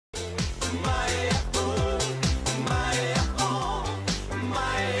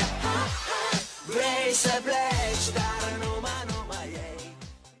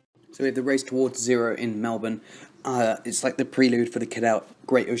So we have the race towards zero in Melbourne. It's like the prelude for the Cadell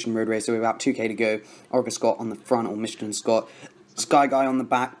Great Ocean Road Race. So we have about 2k to go. Oliver Scott on the front, or Michelin Scott. Sky Guy on the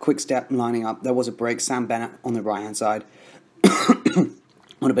back, Quick Step lining up. There was a break. Sam Bennett on the right hand side.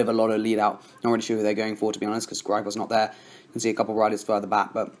 On a bit of a Lotto lead out. Not really sure who they're going for, to be honest, because Scribe was not there. You can see a couple of riders further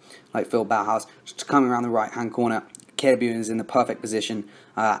back, but like Phil Bauhaus, just coming around the right hand corner. Caleb Ewan is in the perfect position.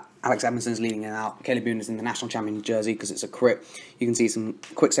 Alex Edmondson's leading it out. Caleb Ewan is in the national champion jersey because it's a crit. You can see some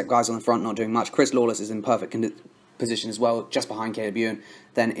quick step guys on the front not doing much. Chris Lawless is in perfect position as well, just behind Caleb Ewan.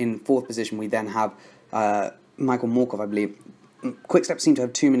 Then in fourth position we then have Michael Morkov, I believe. Quick Step seem to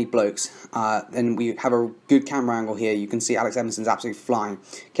have too many blokes. Then we have a good camera angle here. You can see Alex Edmondson's absolutely flying.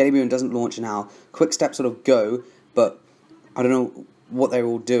 Caleb Ewan doesn't launch now. Quick Step sort of go, but I don't know what they're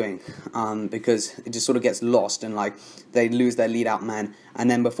all doing, because it just sort of gets lost and like they lose their lead out man, and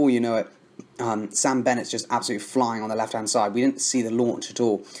then before you know it, Sam Bennett's just absolutely flying on the left hand side. We didn't see the launch at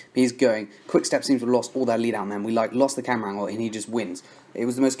all. He's going. Quick Step seems to have lost all their lead out men. We like lost the camera angle and he just wins. It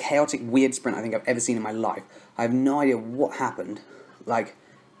was the most chaotic, weird sprint I think I've ever seen in my life. I have no idea what happened. Like,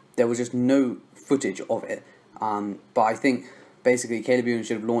 there was just no footage of it. But I think basically Caleb Ewan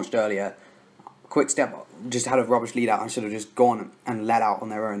should have launched earlier. Quick Step just had a rubbish lead out and should have just gone and let out on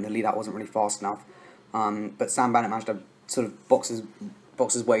their own. The lead out wasn't really fast enough. But Sam Bennett managed to sort of box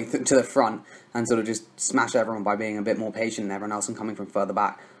his way to the front and sort of just smash everyone by being a bit more patient than everyone else and coming from further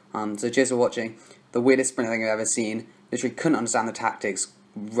back. So cheers for watching. The weirdest sprint I think I've ever seen. Literally couldn't understand the tactics.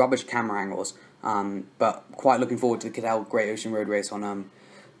 Rubbish camera angles. But quite looking forward to the Cadell Great Ocean Road Race on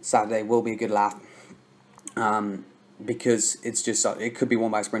Saturday. Will be a good laugh. Because it's just, it could be won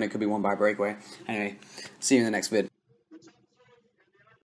by a sprint, it could be won by a breakaway. Anyway, see you in the next vid.